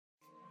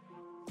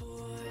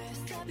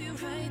I'll be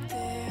right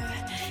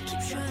there. Keep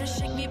trying to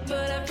shake me,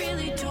 but I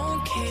really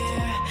don't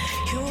care.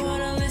 You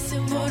wanna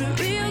listen what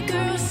a real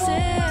girl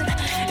said?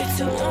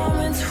 It's a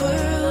woman's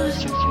world.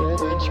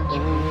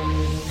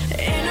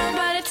 Ain't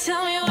nobody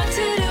tell me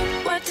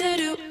what to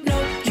do. No,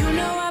 you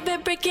know I've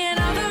been breaking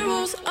all the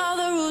rules.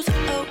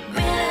 Oh,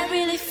 man, I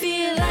really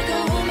feel like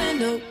a woman.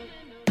 No,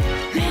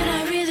 man,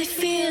 I really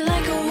feel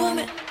like a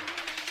woman.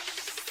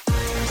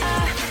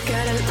 I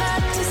got a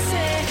lot to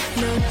say,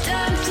 no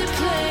time to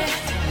play.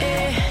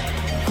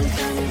 I'm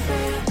coming for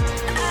you.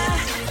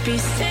 I be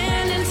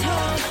standing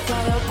tall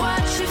while I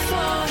watch you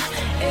fall.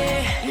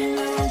 You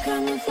know I'm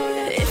coming for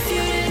you. If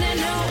you didn't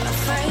know, I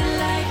fight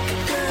like a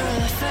girl.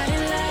 I fight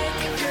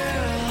like a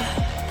girl.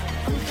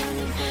 I'm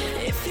coming for you.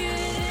 If you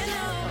didn't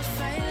know, I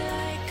fight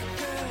like a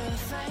girl. I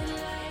fight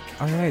like a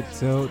girl. All right,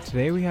 so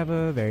today we have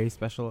a very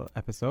special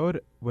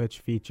episode which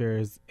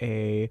features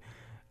a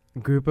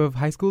group of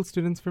high school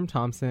students from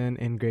Thompson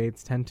in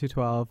grades 10 to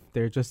 12.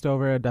 They're just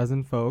over a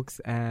dozen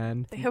folks,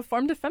 and they have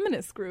formed a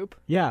feminist group.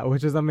 Yeah,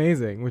 which is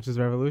amazing, which is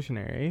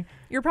revolutionary.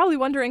 You're probably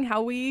wondering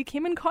how we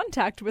came in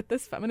contact with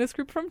this feminist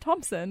group from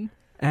Thompson.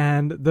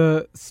 And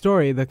the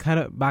story, the kind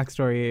of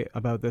backstory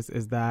about this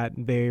is that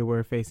they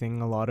were facing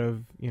a lot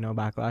of,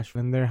 backlash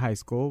in their high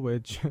school,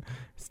 which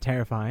is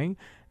terrifying.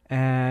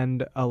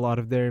 And a lot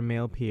of their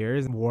male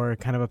peers were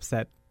kind of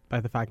upset by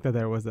the fact that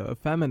there was a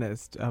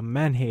feminist, a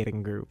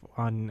man-hating group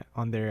on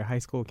their high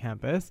school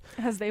campus.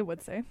 As they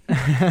would say.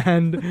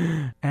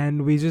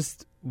 and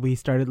we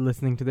started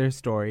listening to their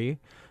story,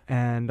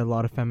 and a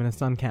lot of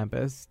feminists on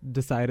campus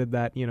decided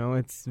that,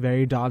 it's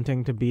very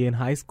daunting to be in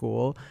high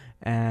school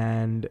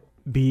and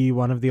be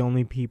one of the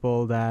only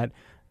people that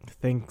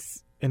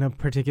thinks in a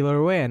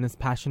particular way and is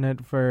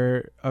passionate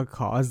for a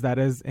cause that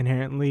is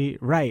inherently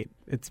right.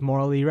 It's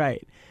morally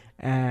right.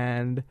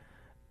 And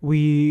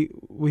we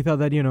thought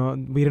that,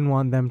 we didn't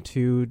want them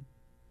to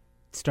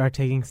start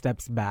taking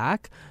steps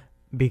back,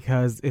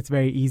 because it's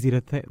very easy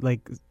to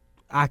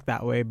act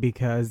that way,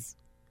 because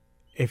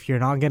if you're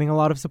not getting a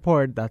lot of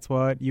support, that's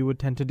what you would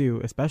tend to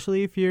do,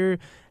 especially if you're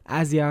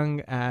as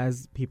young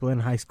as people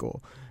in high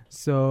school.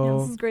 So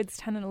this is grades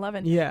 10 and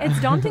 11. Yeah.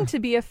 It's daunting to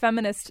be a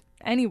feminist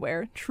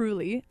anywhere,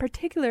 truly,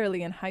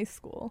 particularly in high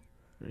school.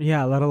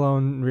 Yeah, let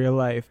alone real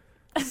life.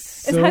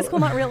 Is high school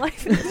not real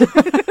life?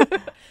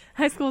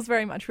 High school is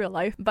very much real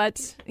life.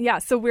 But yeah,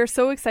 so we're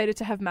so excited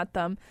to have met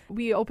them.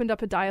 We opened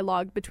up a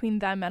dialogue between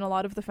them and a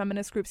lot of the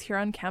feminist groups here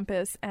on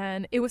campus,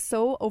 and it was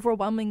so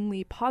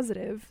overwhelmingly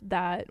positive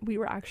that we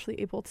were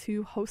actually able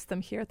to host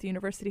them here at the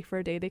university for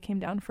a day. They came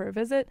down for a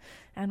visit,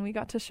 and we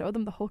got to show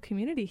them the whole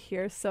community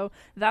here. So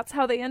that's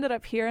how they ended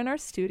up here in our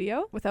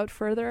studio. Without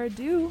further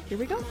ado, here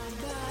we go. My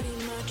body,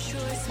 my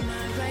choice,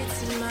 my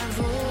rights, and my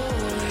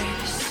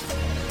voice.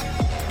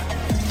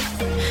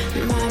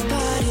 My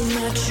body,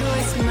 my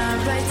choice,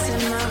 my rights,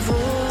 and my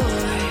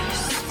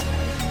voice.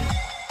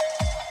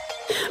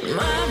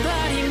 My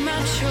body,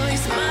 my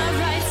choice, my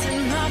rights,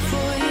 and my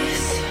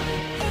voice.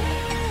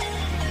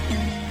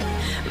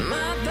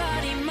 My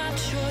body, my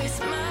choice,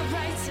 my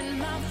rights, and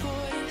my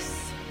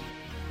voice.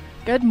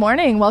 Good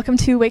morning. Welcome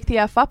to Wake the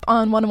F Up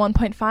on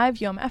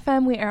 101.5 UM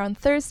FM. We air on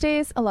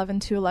Thursdays, 11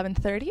 to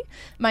 11:30.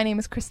 My name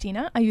is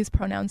Christina. I use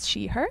pronouns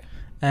she, her.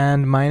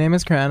 And my name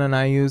is Karan, and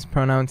I use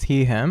pronouns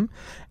he, him.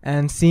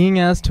 And seeing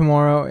as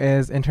tomorrow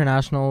is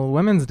International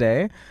Women's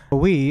Day,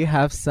 we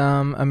have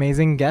some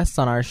amazing guests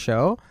on our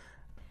show.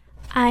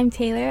 I'm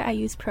Taylar. I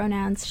use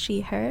pronouns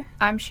she, her.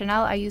 I'm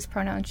Chenelle. I use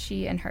pronouns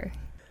she and her.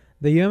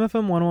 The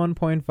UMFM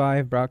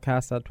 101.5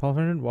 broadcasts at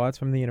 1200 watts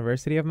from the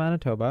University of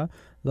Manitoba,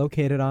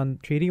 located on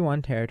Treaty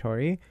 1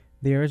 territory,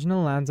 the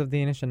original lands of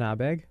the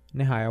Anishinaabe,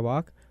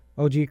 Nehiyawak,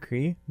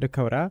 Ojibwe,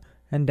 Dakota,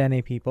 and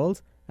Dene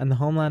peoples, and the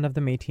homeland of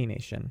the Métis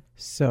Nation.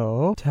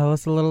 So, tell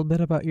us a little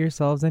bit about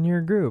yourselves and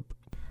your group.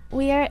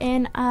 We are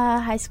in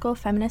a high school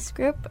feminist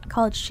group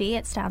called S.H.E.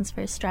 It stands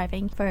for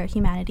Striving for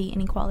Humanity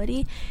and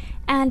Equality.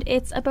 And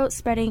it's about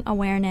spreading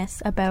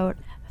awareness about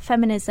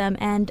feminism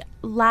and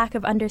lack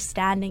of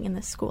understanding in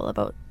the school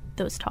about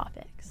those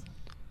topics.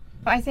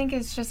 I think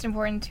it's just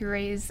important to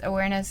raise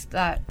awareness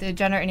that the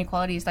gender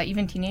inequalities that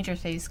even teenagers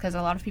face, because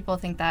a lot of people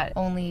think that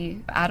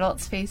only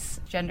adults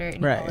face gender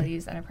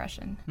inequalities and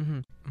oppression.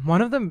 Mm-hmm.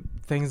 One of the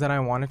things that I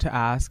wanted to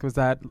ask was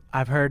that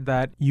I've heard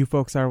that you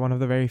folks are one of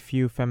the very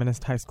few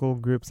feminist high school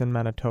groups in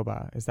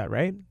Manitoba. Is that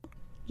right?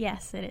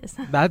 Yes, it is.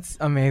 That's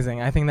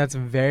amazing. I think that's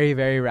very,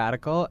 very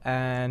radical,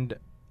 and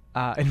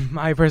in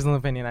my personal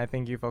opinion, I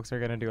think you folks are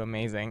going to do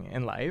amazing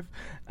in life.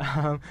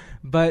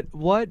 But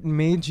what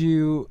made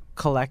you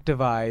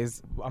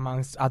collectivize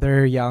amongst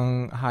other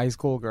young high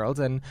school girls,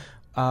 and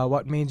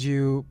what made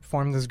you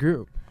form this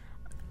group?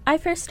 I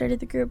first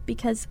started the group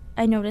because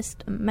I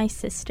noticed my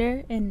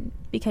sister, and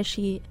because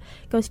she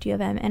goes to U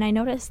of M, and I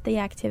noticed the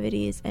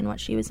activities and what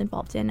she was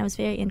involved in. I was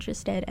very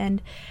interested,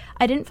 and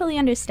I didn't fully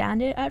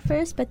understand it at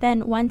first, but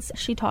then once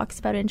she talks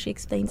about it and she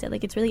explains it,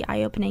 it's really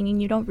eye-opening,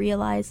 and you don't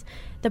realize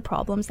the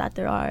problems that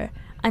there are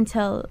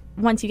until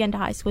once you get into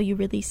high school, you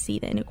really see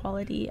the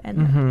inequality,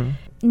 and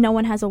no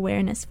one has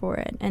awareness for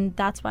it, and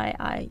that's why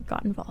I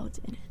got involved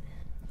in it.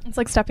 It's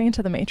like stepping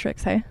into the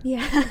Matrix, hey?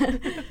 Yeah.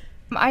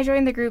 I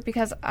joined the group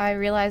because I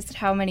realized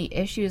how many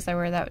issues there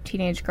were that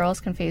teenage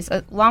girls can face,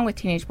 along with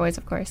teenage boys,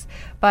 of course.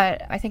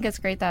 But I think it's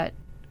great that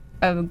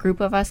a group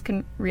of us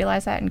can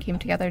realize that and came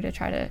together to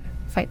try to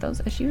fight those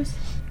issues.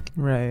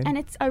 Right. And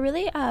it's a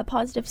really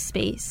positive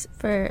space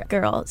for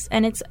girls,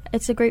 and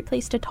it's a great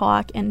place to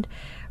talk and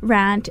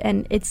rant,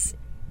 and it's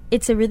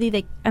a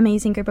really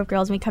amazing group of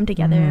girls, and we come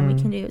together and we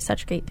can do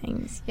such great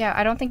things. Yeah,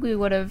 I don't think we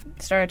would have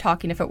started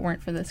talking if it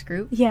weren't for this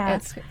group. Yeah.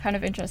 It's kind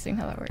of interesting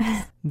how that works.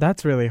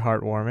 That's really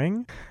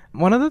heartwarming.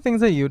 One of the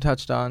things that you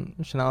touched on,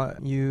 Chenelle,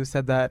 you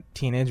said that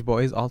teenage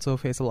boys also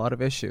face a lot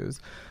of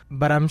issues.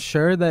 But I'm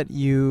sure that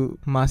you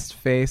must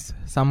face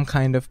some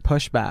kind of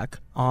pushback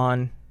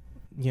on,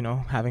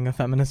 having a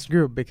feminist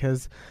group,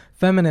 because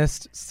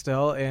feminist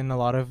still in a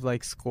lot of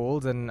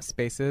schools and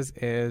spaces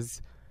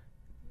is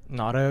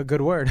not a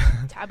good word.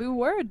 Taboo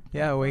word.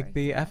 Yeah, wake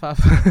the F up.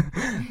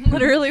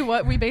 Literally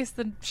what we based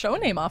the show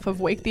name off of,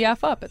 wake the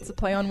F up. It's a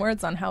play on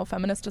words on how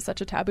feminist is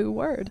such a taboo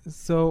word.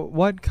 So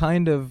what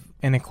kind of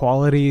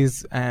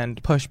inequalities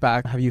and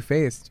pushback have you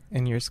faced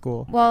in your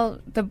school?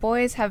 Well, the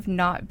boys have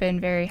not been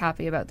very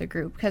happy about the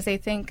group because they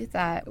think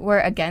that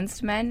we're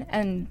against men,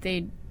 and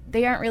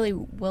they aren't really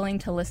willing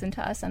to listen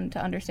to us and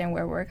to understand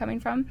where we're coming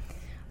from.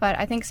 But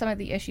I think some of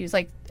the issues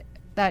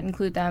that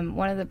include them,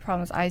 one of the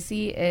problems I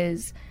see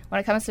is when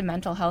it comes to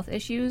mental health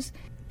issues,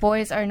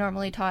 boys are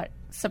normally taught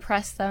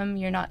suppress them.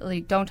 You're not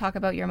don't talk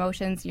about your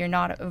emotions. You're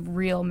not a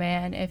real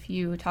man if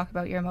you talk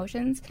about your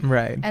emotions.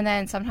 Right. And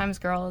then sometimes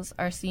girls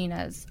are seen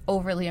as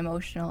overly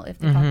emotional if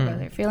they talk about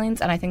their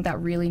feelings, and I think that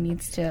really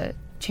needs to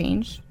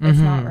change. It's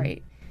not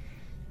right.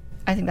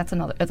 I think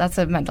that's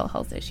a mental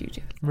health issue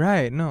too.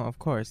 Right. No, of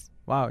course.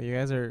 Wow, you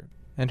guys are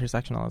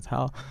intersectional as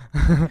hell.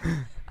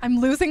 I'm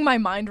losing my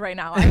mind right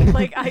now.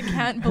 I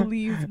can't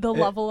believe the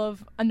level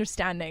of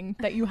understanding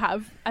that you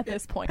have at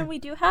this point. And we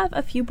do have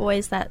a few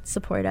boys that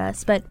support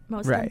us, but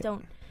most of them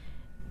don't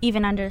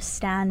even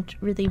understand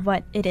really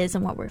what it is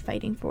and what we're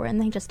fighting for.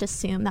 And they just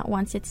assume that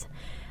once it's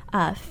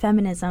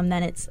feminism,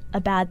 then it's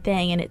a bad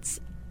thing and it's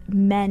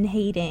men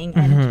hating.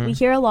 And we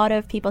hear a lot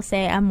of people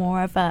say I'm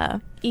more of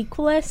a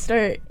equalist,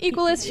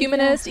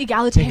 humanist,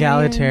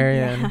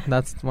 egalitarian. Yeah.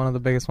 That's one of the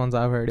biggest ones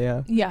I've heard.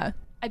 Yeah.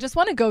 I just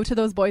want to go to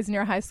those boys in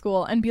your high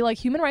school and be like,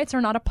 human rights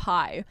are not a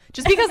pie.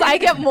 Just because I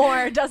get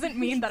more doesn't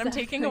mean that I'm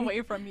taking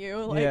away from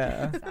you.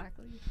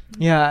 Exactly.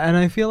 Yeah, and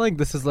I feel like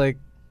this is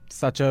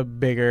such a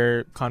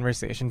bigger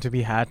conversation to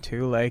be had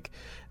too.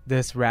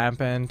 This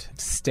rampant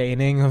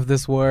staining of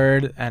this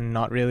word and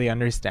not really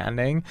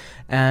understanding.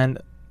 And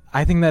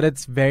I think that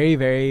it's very,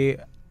 very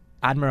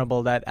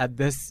admirable that at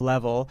this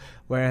level,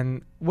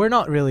 wherein we're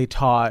not really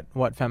taught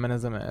what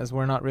feminism is,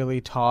 we're not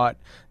really taught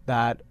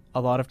that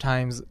a lot of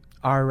times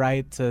our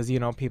rights as,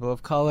 people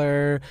of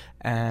color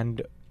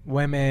and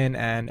women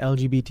and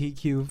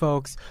LGBTQ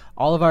folks,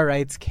 all of our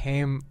rights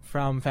came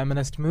from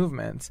feminist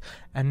movements,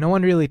 and no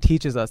one really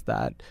teaches us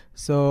that.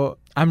 So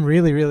I'm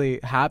really, really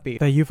happy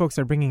that you folks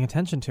are bringing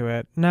attention to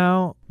it.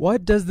 Now,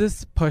 what does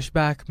this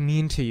pushback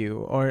mean to you?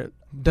 Or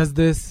does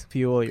this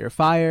fuel your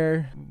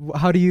fire?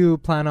 How do you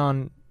plan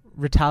on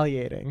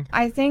retaliating?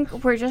 I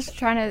think we're just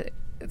trying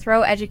to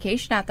throw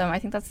education at them. I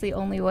think that's the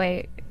only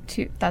way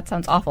that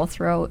sounds awful,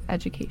 throw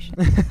education.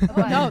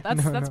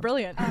 That's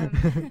brilliant.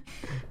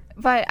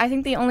 But I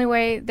think the only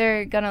way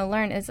they're going to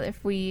learn is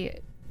if we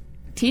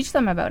teach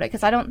them about it,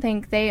 because I don't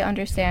think they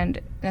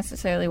understand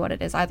necessarily what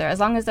it is either. As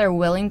long as they're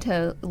willing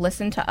to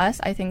listen to us,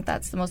 I think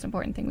that's the most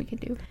important thing we can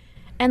do.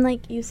 And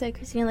like you said,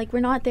 Christina, we're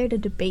not there to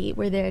debate.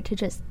 We're there to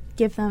just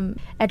give them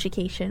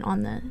education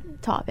on the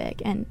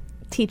topic and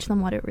teach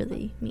them what it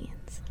really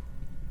means.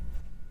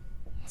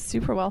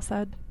 Super well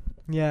said.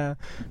 Yeah,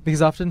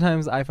 because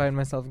oftentimes I find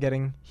myself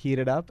getting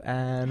heated up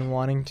and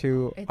wanting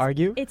to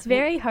argue. It's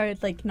very hard,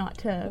 not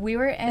to... We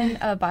were in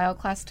a bio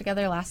class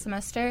together last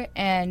semester,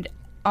 and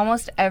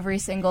almost every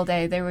single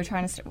day they were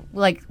trying to...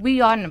 we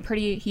got in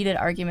pretty heated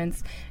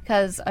arguments,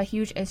 because a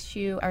huge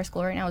issue our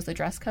school right now is the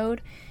dress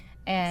code.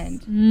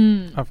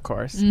 And... Of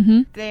course.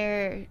 Mm-hmm.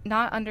 They're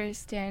not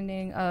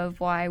understanding of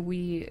why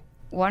we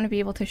want to be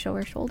able to show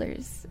our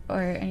shoulders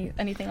or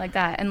anything like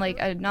that. And,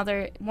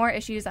 more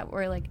issues that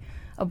were,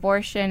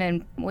 abortion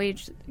and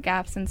wage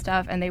gaps and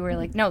stuff, and they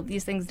were no,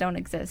 these things don't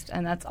exist,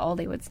 and that's all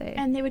they would say.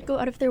 And they would go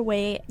out of their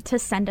way to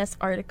send us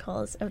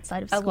articles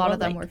outside of school. A lot of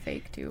them were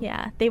fake too.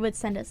 Yeah, they would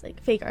send us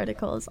fake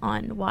articles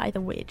on why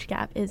the wage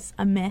gap is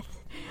a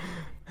myth.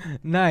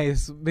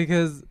 Nice,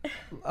 because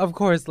of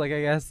course, I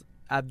guess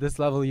at this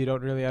level you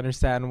don't really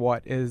understand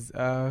what is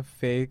a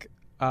fake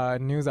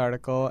news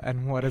article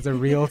and what is a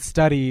real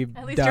study.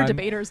 At least your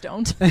debaters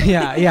don't.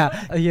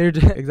 yeah, you're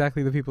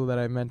exactly the people that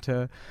I meant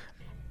to.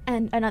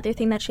 And another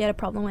thing that she had a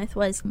problem with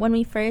was when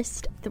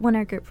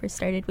our group first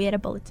started, we had a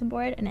bulletin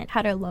board and it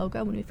had our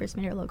logo when we first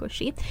made our logo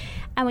sheet.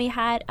 And we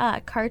had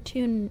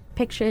cartoon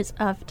pictures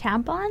of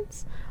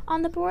tampons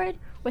on the board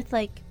with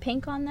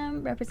pink on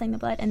them representing the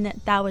blood. And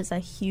that was a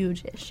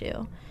huge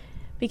issue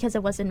because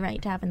it wasn't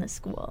right to have in the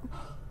school.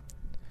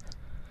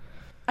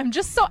 I'm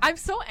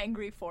so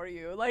angry for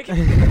you. Like,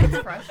 It's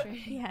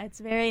frustrating. Yeah, it's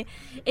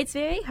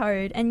very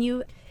hard,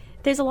 and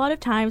there's a lot of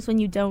times when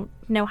you don't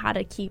know how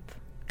to keep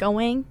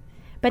going,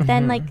 but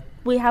then like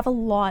we have a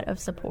lot of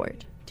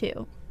support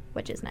too,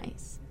 which is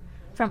nice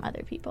from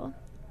other people.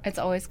 It's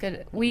always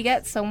good. We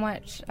get so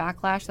much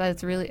backlash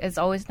that it's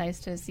always nice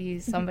to see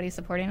somebody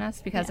supporting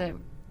us, because it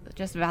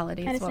just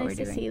validates And it's what nice we're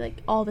to doing. see like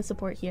all the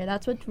support here.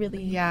 That's what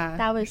really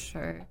that was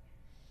sure.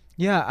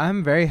 Yeah,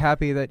 I'm very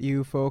happy that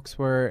you folks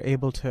were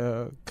able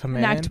to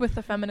connect in with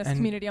the feminist and-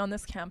 community on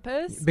this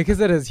campus. because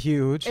it is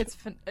huge.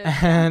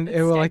 And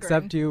it will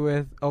accept you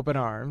with open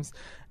arms.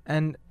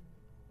 And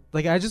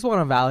like, I just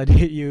want to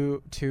validate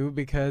you too,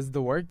 because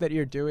the work that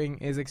you're doing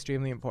is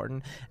extremely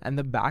important, and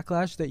the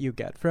backlash that you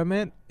get from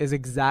it is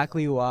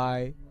exactly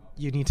why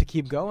you need to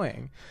keep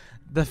going.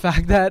 The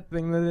fact that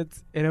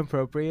it's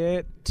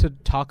inappropriate to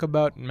talk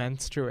about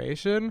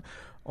menstruation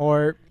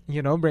or,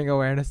 bring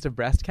awareness to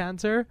breast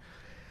cancer,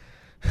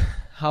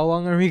 how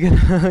long are we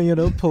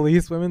gonna,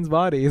 police women's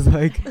bodies?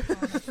 Like,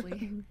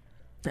 Honestly.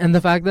 and the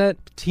fact that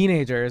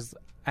teenagers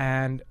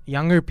and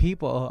younger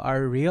people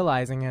are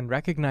realizing and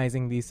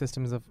recognizing these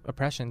systems of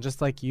oppression,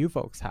 just like you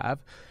folks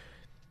have,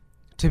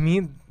 to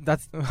me,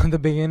 that's the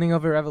beginning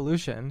of a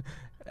revolution.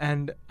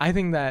 And I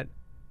think that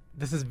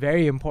this is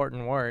very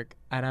important work,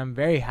 and I'm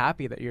very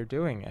happy that you're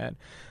doing it.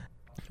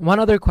 One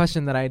other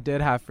question that I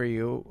did have for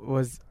you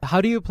was,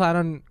 how do you plan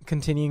on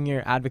continuing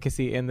your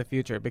advocacy in the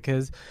future?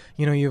 Because,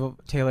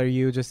 Taylar,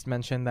 you just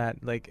mentioned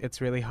that, like,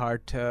 it's really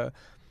hard to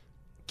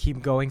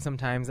keep going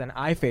sometimes, and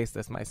I face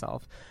this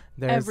myself.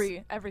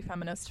 Every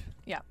feminist,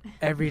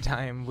 Every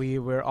time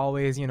we're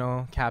always,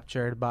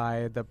 captured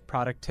by the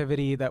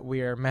productivity that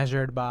we are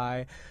measured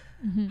by,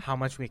 how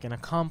much we can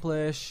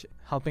accomplish,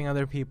 helping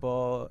other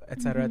people,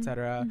 et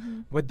cetera,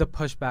 with the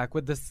pushback,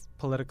 with this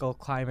political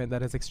climate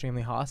that is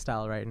extremely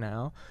hostile right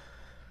now.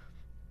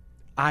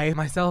 I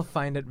myself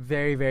find it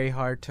very, very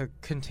hard to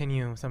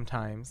continue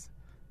sometimes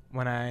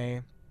when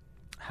I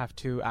have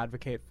to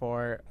advocate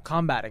for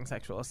combating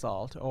sexual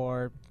assault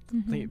or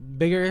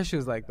bigger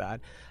issues like that.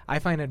 I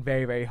find it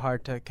very, very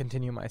hard to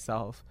continue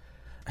myself.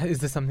 Is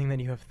this something that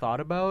you have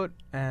thought about,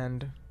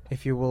 and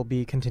if you will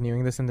be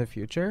continuing this in the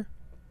future?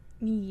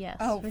 Yes.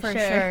 Oh, for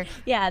sure.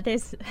 Yeah,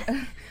 there's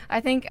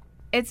I think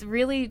it's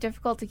really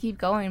difficult to keep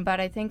going,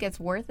 but I think it's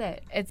worth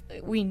it.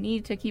 We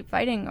need to keep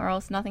fighting, or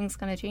else nothing's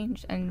going to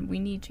change, and we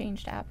need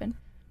change to happen.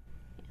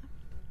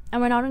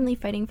 And we're not only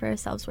fighting for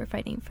ourselves, we're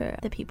fighting for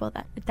the people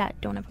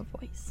that don't have a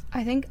voice.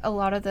 I think a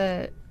lot of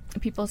the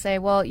people say,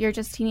 well, you're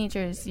just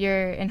teenagers,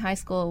 you're in high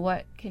school,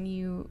 what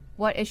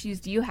issues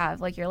do you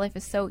have? Like, your life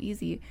is so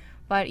easy.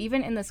 But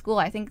even in the school,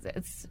 I think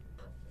it's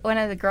when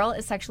a girl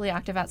is sexually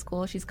active at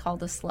school, she's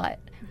called a slut.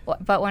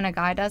 But when a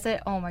guy does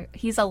it,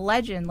 he's a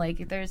legend.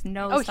 Like, there's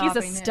no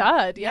stopping he's a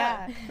stud.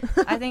 Yeah.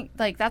 I think,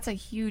 like, that's a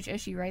huge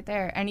issue right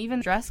there. And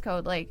even dress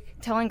code, like,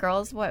 telling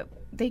girls what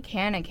they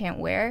can and can't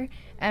wear.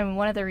 And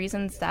one of the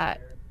reasons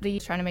that they're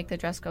trying to make the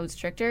dress code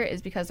stricter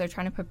is because they're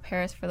trying to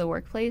prepare us for the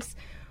workplace.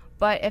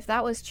 But if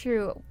that was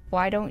true,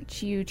 why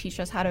don't you teach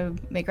us how to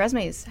make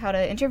resumes, how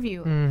to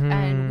interview?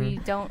 And we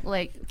don't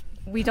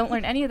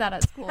learn any of that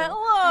at school.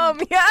 Tell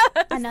them, yes.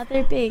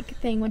 Another big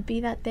thing would be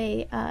that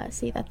they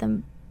say that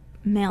the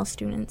male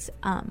students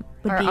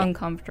would Are be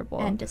uncomfortable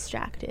and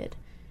distracted.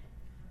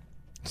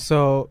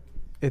 So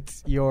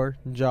it's your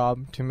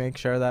job to make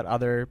sure that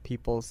other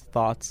people's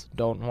thoughts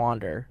don't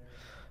wander.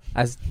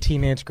 As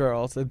teenage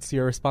girls, it's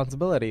your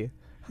responsibility.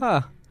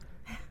 Huh.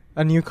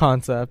 A new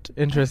concept.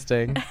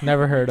 Interesting.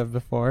 Never heard of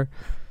before.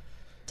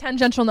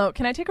 Tangential note,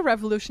 can I take a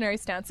revolutionary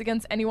stance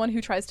against anyone who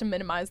tries to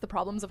minimize the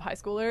problems of high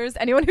schoolers?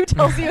 Anyone who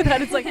tells you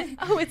that it's like,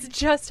 oh, it's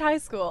just high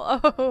school.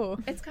 Oh.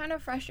 It's kind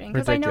of frustrating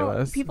because I know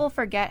Ridiculous. people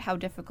forget how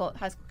difficult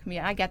high school can be.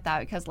 I get that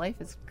because life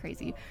is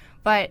crazy.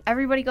 But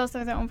everybody goes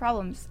through their own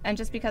problems. And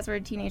just because we're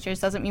teenagers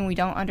doesn't mean we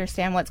don't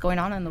understand what's going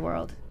on in the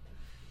world.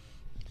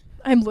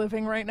 I'm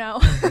living right now.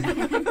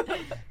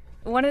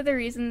 One of the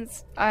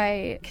reasons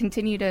I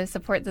continue to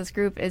support this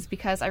group is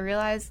because I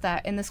realized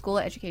that in the school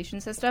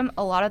education system,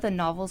 a lot of the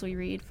novels we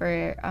read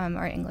for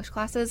our English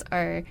classes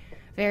are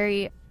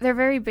they're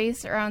very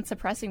based around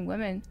suppressing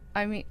women.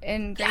 I mean,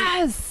 in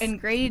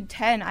grade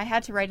 10, I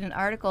had to write an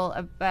article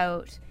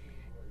about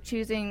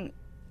choosing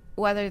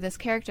whether this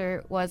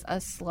character was a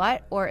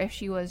slut or if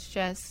she was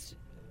just,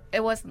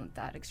 it wasn't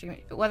that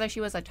extreme, whether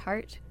she was a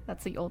tart,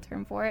 that's the old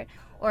term for it,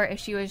 or if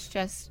she was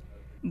just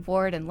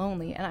bored and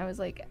lonely. And I was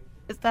like,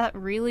 is that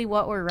really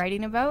what we're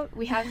writing about?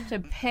 We have to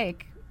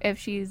pick if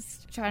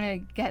she's trying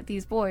to get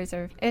these boys,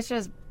 or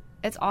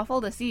it's awful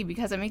to see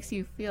because it makes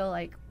you feel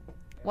like,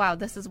 wow,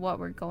 this is what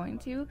we're going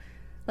to.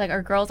 Like,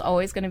 are girls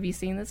always going to be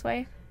seen this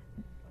way?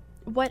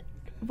 What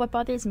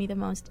bothers me the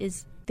most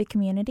is the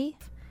community,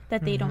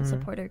 that they don't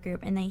support our group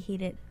and they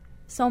hate it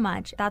so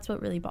much. That's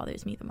what really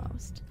bothers me the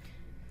most.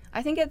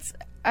 I think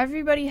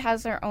everybody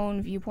has their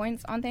own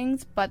viewpoints on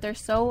things, but they're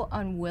so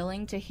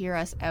unwilling to hear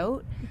us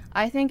out.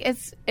 I think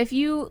if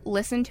you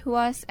listen to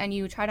us and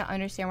you try to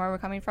understand where we're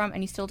coming from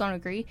and you still don't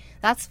agree,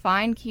 that's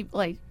fine.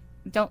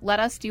 don't let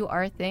us do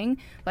our thing.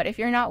 But if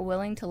you're not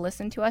willing to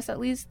listen to us at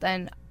least,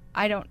 then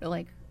I don't,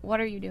 like, what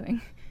are you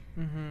doing?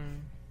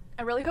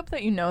 I really hope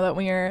that you know that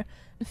when you're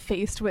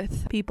faced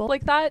with people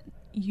like that,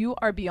 you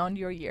are beyond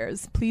your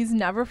years. Please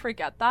never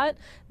forget that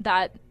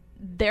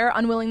their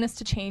unwillingness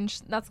to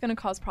change, that's going to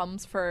cause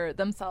problems for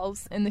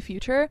themselves in the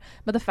future.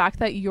 But the fact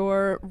that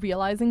you're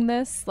realizing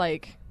this,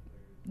 like,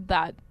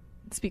 that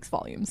speaks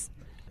volumes.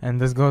 And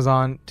this goes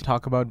on to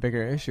talk about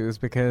bigger issues,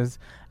 because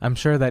I'm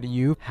sure that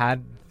you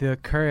had the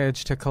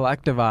courage to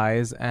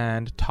collectivize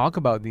and talk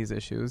about these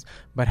issues,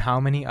 but how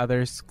many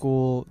other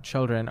school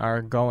children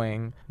are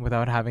going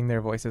without having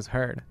their voices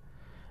heard?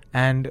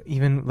 And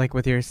even like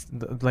with your,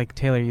 like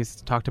Taylar, you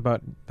talked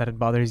about that it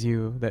bothers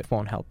you that it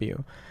won't help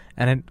you.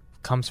 And it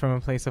comes from a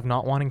place of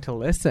not wanting to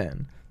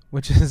listen,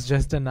 which is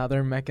just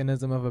another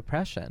mechanism of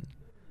oppression.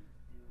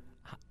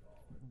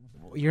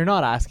 You're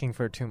not asking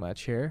for too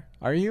much here,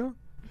 are you?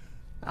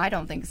 I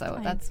don't think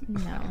so.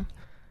 No.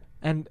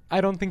 And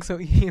I don't think so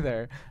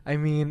either. I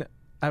mean,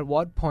 at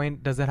what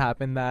point does it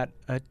happen that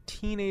a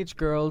teenage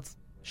girl's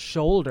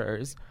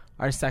shoulders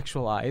are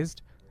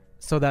sexualized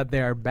so that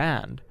they are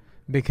banned?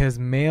 Because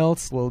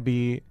males will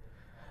be...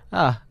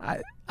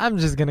 I'm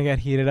just going to get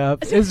heated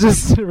up. It's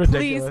just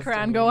ridiculous. Please,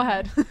 Karan, go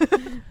ahead.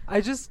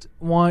 I just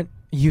want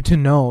you to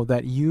know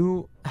that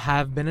you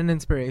have been an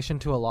inspiration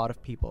to a lot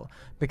of people,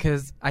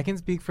 because I can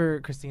speak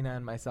for Christina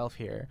and myself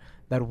here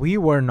that we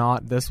were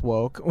not this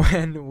woke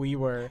when we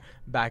were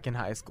back in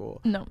high school.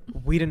 No.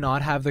 We did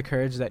not have the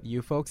courage that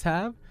you folks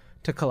have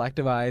to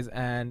collectivize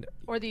and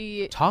Or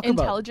the talk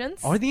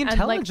intelligence. about, or the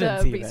intelligence, and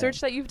like the even.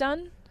 research that you've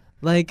done.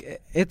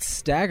 Like, it's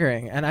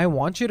staggering. And I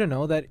want you to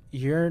know that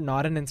you're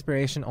not an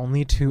inspiration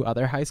only to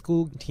other high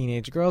school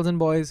teenage girls and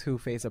boys who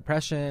face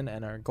oppression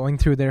and are going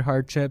through their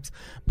hardships,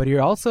 but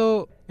you're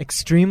also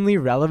extremely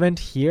relevant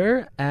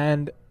here.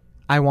 And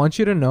I want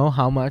you to know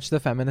how much the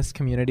feminist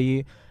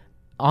community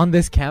on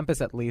this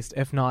campus, at least,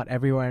 if not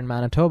everywhere in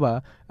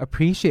Manitoba,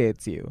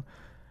 appreciates you.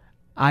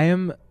 I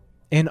am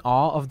in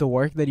awe of the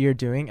work that you're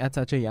doing at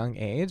such a young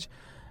age.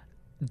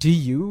 Do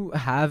you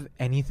have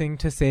anything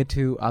to say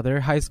to other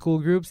high school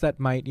groups that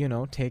might,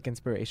 take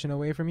inspiration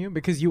away from you?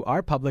 Because you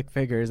are public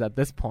figures at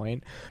this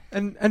point,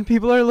 and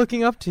people are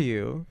looking up to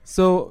you.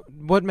 So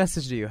what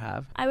message do you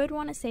have? I would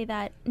want to say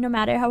that no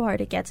matter how hard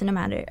it gets and no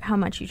matter how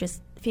much you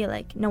just feel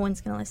like no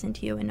one's going to listen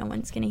to you and no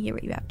one's going to hear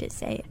what you have to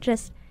say,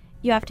 just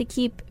you have to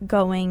keep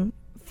going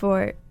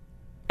for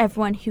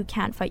everyone who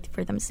can't fight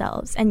for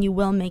themselves, and you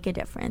will make a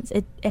difference.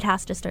 It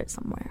has to start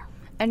somewhere.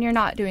 And you're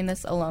not doing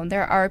this alone.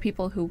 There are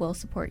people who will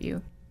support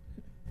you.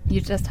 You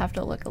just have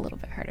to look a little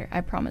bit harder. I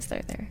promise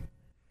they're there.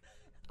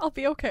 I'll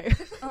be okay.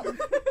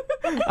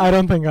 I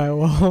don't think I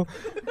will.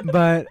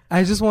 But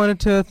I just wanted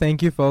to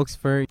thank you folks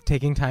for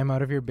taking time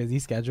out of your busy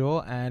schedule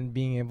and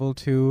being able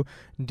to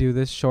do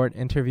this short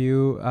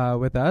interview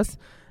with us.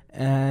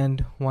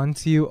 And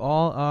once you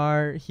all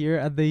are here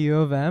at the U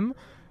of M,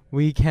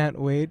 we can't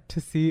wait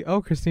to see...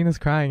 Oh, Christina's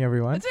crying,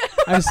 everyone.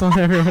 I just want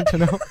everyone to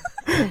know.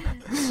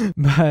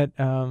 But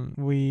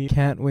we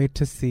can't wait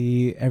to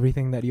see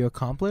everything that you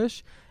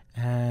accomplish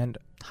and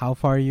how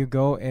far you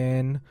go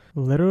in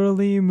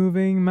literally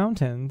moving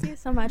mountains. Thank you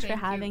so much for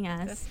Thank having you.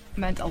 us. This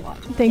meant a lot.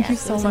 Thank you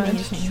Yes, so it was much.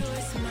 amazing.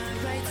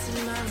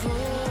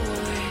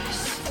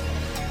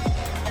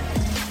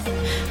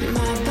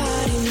 My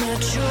body, my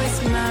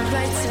choice, my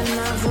rights and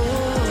my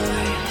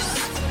voice.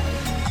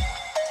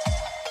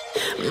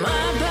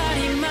 My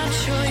body, my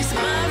choice,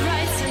 my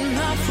rights and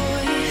my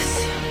voice.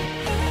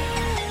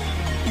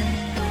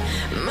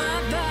 My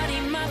body,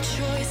 my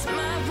choice,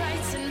 my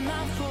rights and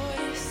my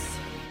voice.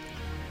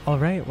 All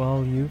right,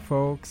 well, you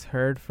folks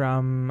heard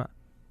from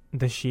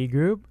the S.H.E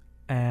group,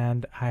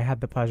 and I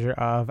had the pleasure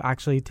of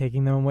actually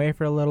taking them away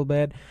for a little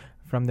bit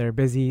from their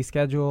busy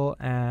schedule,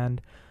 and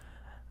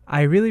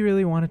I really,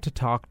 really wanted to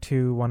talk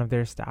to one of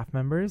their staff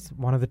members,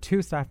 one of the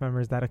two staff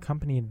members that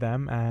accompanied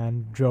them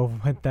and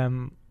drove with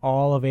them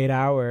all of 8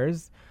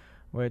 hours,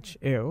 which,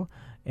 ew,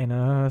 in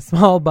a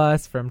small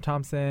bus from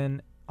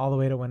Thompson all the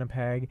way to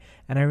Winnipeg.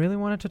 And I really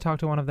wanted to talk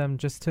to one of them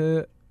just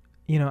to,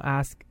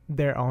 ask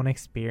their own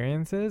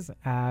experiences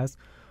as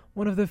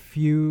one of the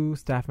few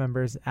staff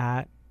members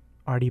at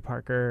R.D.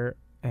 Parker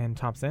and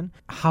Thompson,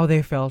 how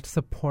they felt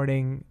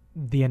supporting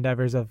the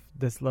endeavors of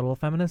this little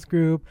feminist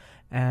group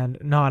and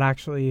not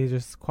actually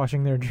just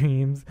quashing their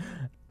dreams.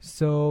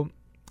 So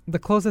the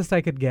closest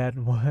I could get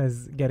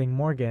was getting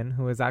Morgan,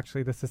 who is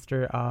actually the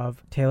sister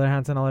of Taylar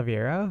Hansen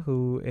Oliveira,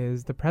 who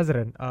is the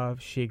president of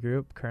S.H.E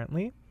Group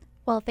currently.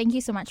 Well, thank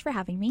you so much for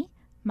having me.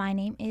 My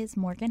name is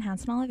Morgan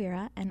Hansen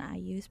Oliveira, and I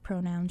use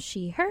pronouns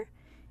she, her.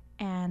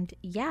 And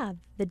yeah,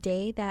 the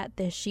day that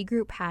the S.H.E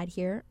Group had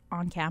here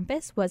on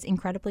campus was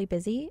incredibly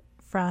busy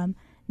from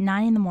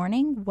 9 in the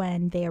morning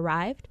when they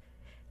arrived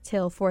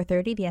till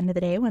 4:30, the end of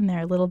the day, when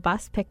their little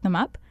bus picked them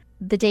up.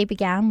 The day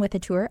began with a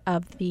tour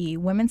of the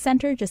Women's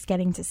Center, just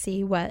getting to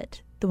see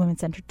what the Women's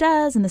Center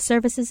does and the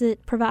services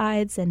it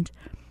provides, and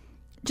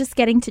just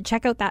getting to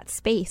check out that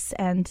space.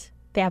 And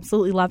they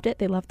absolutely loved it.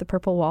 They loved the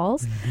purple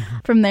walls.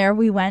 From there,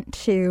 we went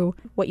to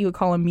what you would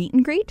call a meet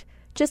and greet,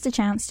 just a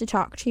chance to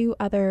talk to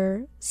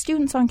other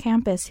students on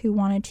campus who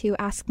wanted to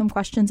ask them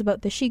questions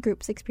about the She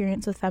Group's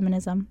experience with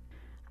feminism.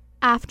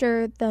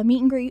 After the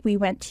meet and greet, we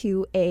went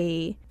to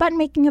a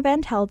button-making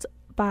event held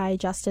by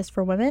Justice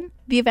for Women.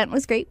 The event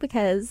was great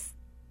because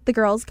the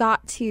girls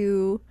got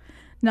to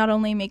not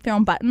only make their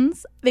own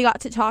buttons, they got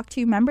to talk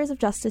to members of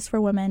Justice for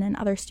Women and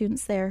other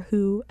students there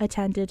who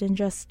attended, and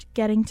just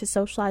getting to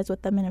socialize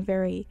with them in a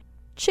very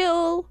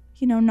chill,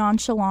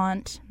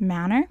 nonchalant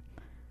manner.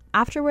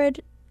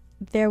 Afterward,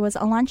 there was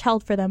a lunch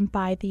held for them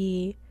by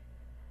the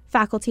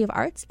Faculty of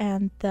Arts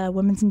and the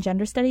Women's and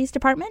Gender Studies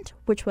Department,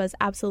 which was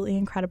absolutely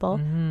incredible.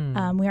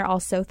 We are all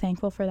so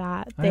thankful for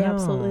that. They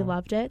absolutely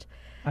loved it.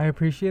 I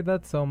appreciate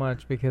that so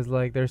much because,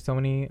 there's so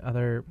many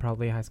other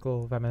probably high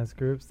school feminist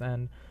groups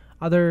and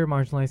other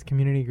marginalized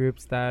community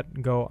groups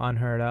that go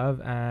unheard of,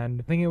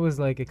 and I think it was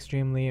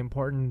extremely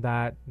important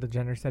that the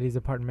Gender Studies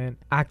Department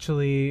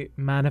actually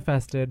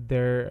manifested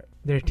their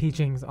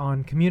teachings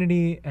on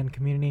community and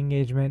community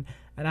engagement,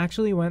 and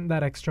actually went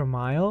that extra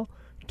mile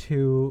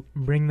to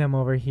bring them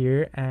over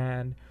here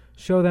and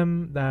show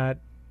them that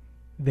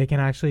they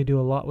can actually do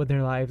a lot with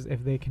their lives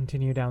if they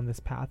continue down this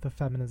path of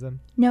feminism.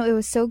 No, it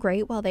was so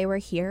great while they were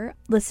here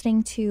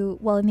listening to,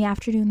 in the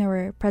afternoon there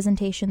were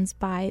presentations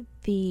by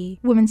the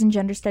Women's and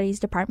Gender Studies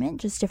Department,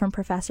 just different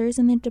professors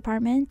in the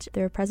department.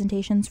 There were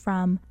presentations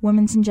from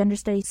Women's and Gender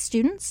Studies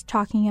students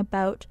talking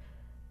about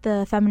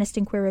the Feminist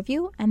and Queer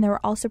Review, and there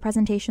were also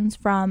presentations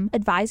from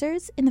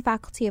advisors in the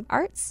Faculty of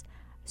Arts.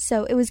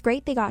 So it was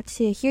great they got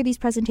to hear these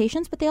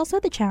presentations, but they also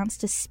had the chance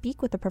to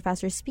speak with the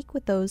professors, speak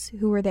with those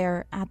who were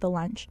there at the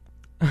lunch.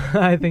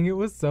 I think it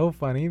was so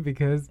funny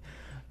because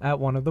at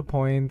one of the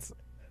points,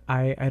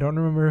 I don't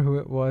remember who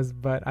it was,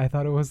 but I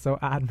thought it was so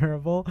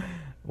admirable.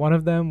 One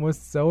of them was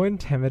so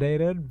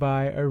intimidated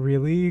by a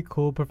really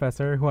cool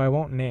professor who I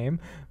won't name,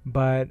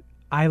 but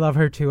I love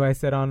her too. I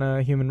sit on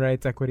a human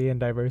rights, equity,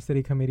 and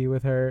diversity committee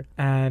with her,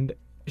 and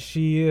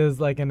she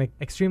is an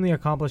extremely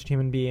accomplished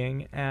human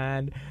being,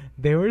 and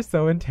they were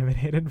so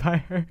intimidated by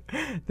her.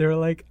 They were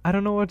like, I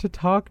don't know what to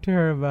talk to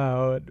her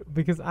about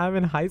because I'm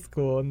in high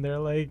school, and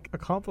they're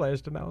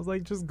accomplished, and I was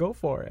like, just go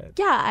for it.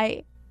 Yeah,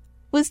 I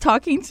was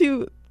talking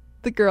to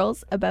the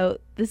girls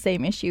about the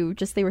same issue,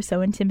 just they were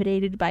so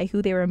intimidated by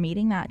who they were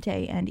meeting that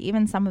day, and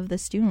even some of the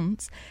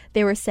students,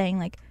 they were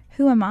saying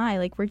who am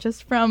I? We're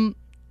just from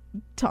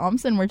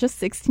Thompson, we're just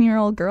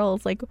 16-year-old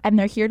girls, and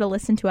they're here to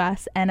listen to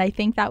us. And I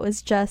think that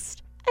was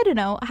just, I don't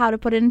know how to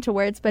put it into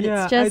words, but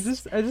it's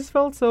just... I just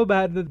felt so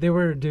bad that they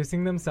were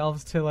reducing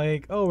themselves to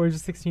we're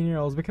just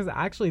 16-year-olds, because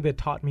actually they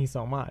taught me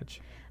so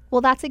much.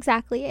 Well, that's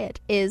exactly it,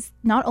 is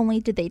not only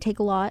did they take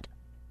a lot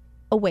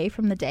away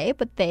from the day,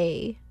 but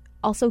they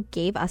also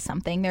gave us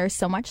something. There's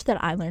so much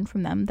that I learned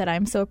from them that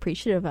I'm so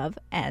appreciative of,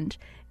 and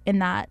in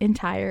that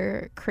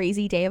entire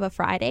crazy day of a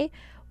Friday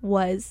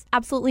was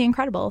absolutely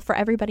incredible for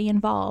everybody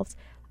involved.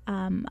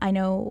 I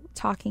know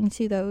talking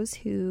to those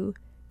who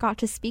got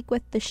to speak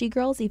with the She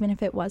Girls, even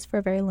if it was for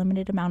a very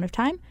limited amount of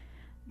time,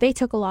 they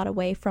took a lot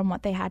away from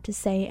what they had to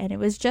say, and it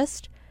was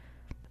just...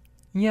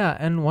 Yeah,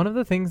 and one of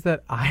the things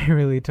that I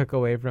really took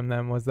away from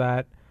them was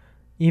that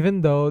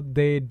even though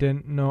they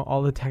didn't know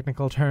all the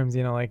technical terms,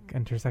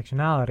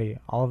 intersectionality,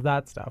 all of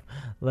that stuff,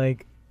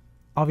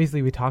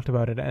 obviously we talked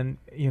about it, and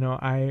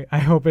I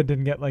hope it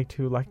didn't get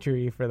too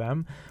lecture-y for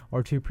them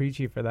or too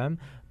preachy for them,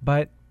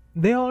 but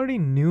they already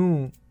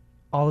knew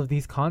all of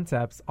these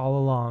concepts all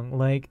along.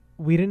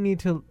 We didn't need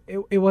to,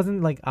 it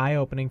wasn't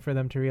eye-opening for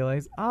them to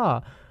realize,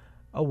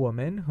 a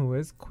woman who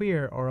is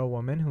queer or a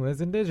woman who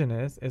is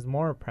indigenous is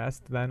more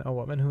oppressed than a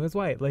woman who is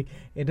white.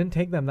 It didn't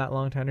take them that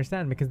long to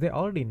understand because they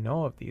already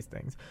know of these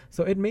things.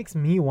 So it makes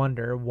me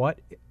wonder what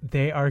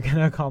they are going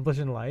to accomplish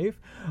in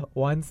life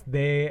once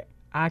they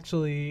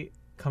actually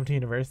come to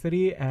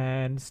university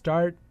and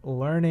start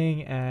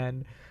learning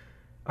and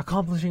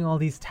accomplishing all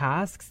these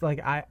tasks.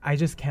 I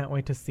just can't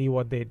wait to see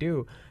what they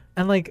do.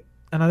 And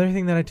another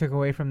thing that I took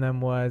away from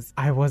them was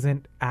I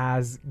wasn't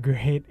as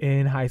great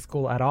in high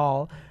school at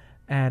all.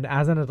 And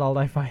as an adult,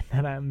 I find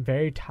that I'm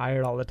very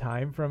tired all the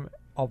time from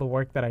all the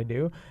work that I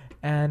do.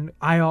 And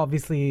I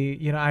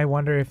obviously, I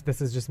wonder if this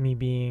is just me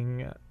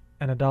being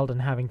an adult and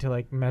having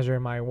to measure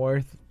my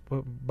worth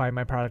by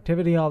my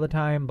productivity all the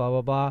time, blah,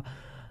 blah, blah.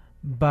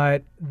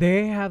 But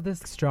they have this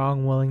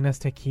strong willingness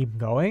to keep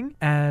going.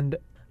 And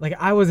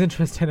I was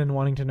interested in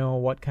wanting to know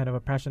what kind of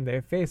oppression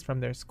they faced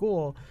from their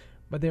school.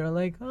 But they were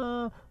like,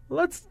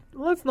 let's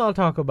not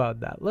talk about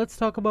that. Let's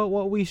talk about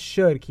what we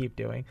should keep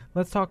doing.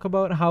 Let's talk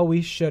about how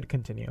we should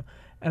continue.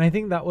 And I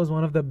think that was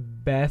one of the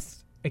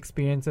best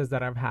experiences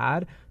that I've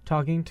had,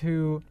 talking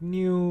to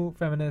new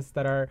feminists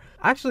that are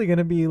actually going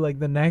to be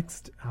the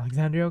next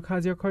Alexandria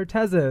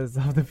Ocasio-Cortezes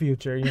of the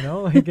future,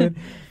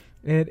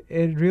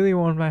 it really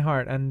warmed my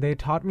heart. And they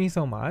taught me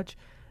so much.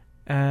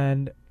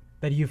 And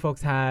that you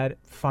folks had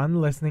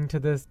fun listening to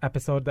this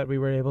episode that we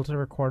were able to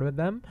record with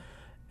them.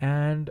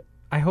 And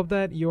I hope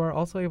that you are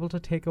also able to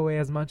take away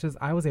as much as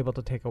I was able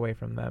to take away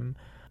from them.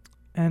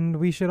 And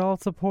we should all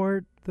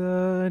support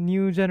the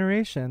new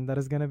generation that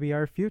is going to be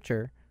our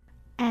future.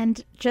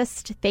 And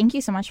just thank you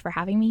so much for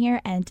having me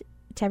here. And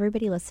to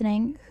everybody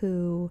listening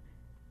who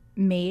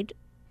made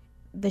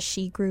the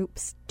She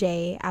Group's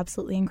day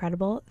absolutely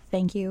incredible,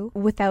 thank you.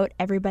 Without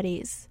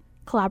everybody's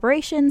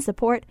collaboration,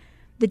 support,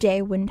 the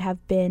day wouldn't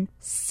have been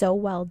so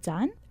well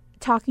done.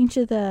 Talking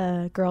to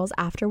the girls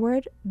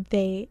afterward,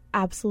 they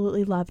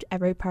absolutely loved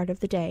every part of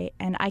the day,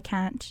 and I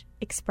can't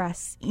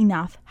express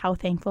enough how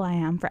thankful I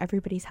am for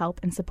everybody's help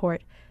and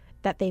support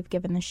that they've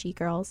given the She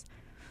Girls.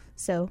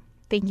 So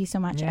thank you so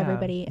much,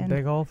 everybody. And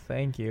big ol'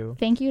 thank you.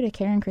 Thank you to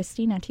Karen and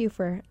Christina, too,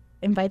 for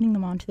inviting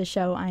them onto the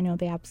show. I know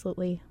they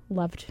absolutely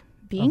loved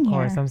being here.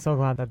 Of course, I'm so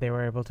glad that they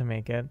were able to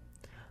make it.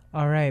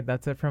 All right,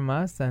 that's it from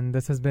us, and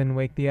this has been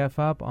Wake the F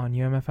Up on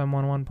UMFM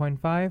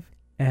 101.5.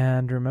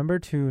 And remember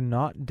to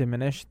not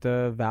diminish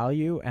the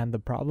value and the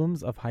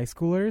problems of high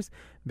schoolers,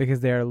 because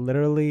they are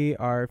literally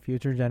our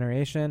future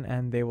generation,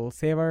 and they will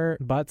save our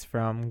butts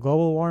from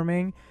global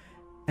warming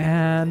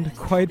and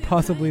quite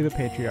possibly the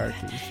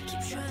patriarchy.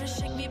 Keep trying to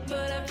shake me,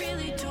 but I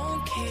really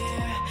don't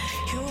care.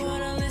 You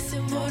wanna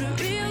listen what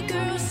a real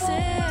girl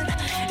said.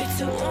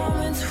 It's a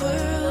woman's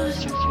world.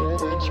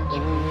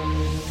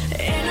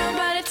 Ain't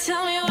nobody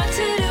tell me what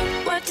to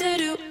do, what to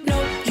do.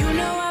 No, you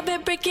know I've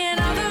been breaking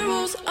all the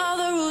rules.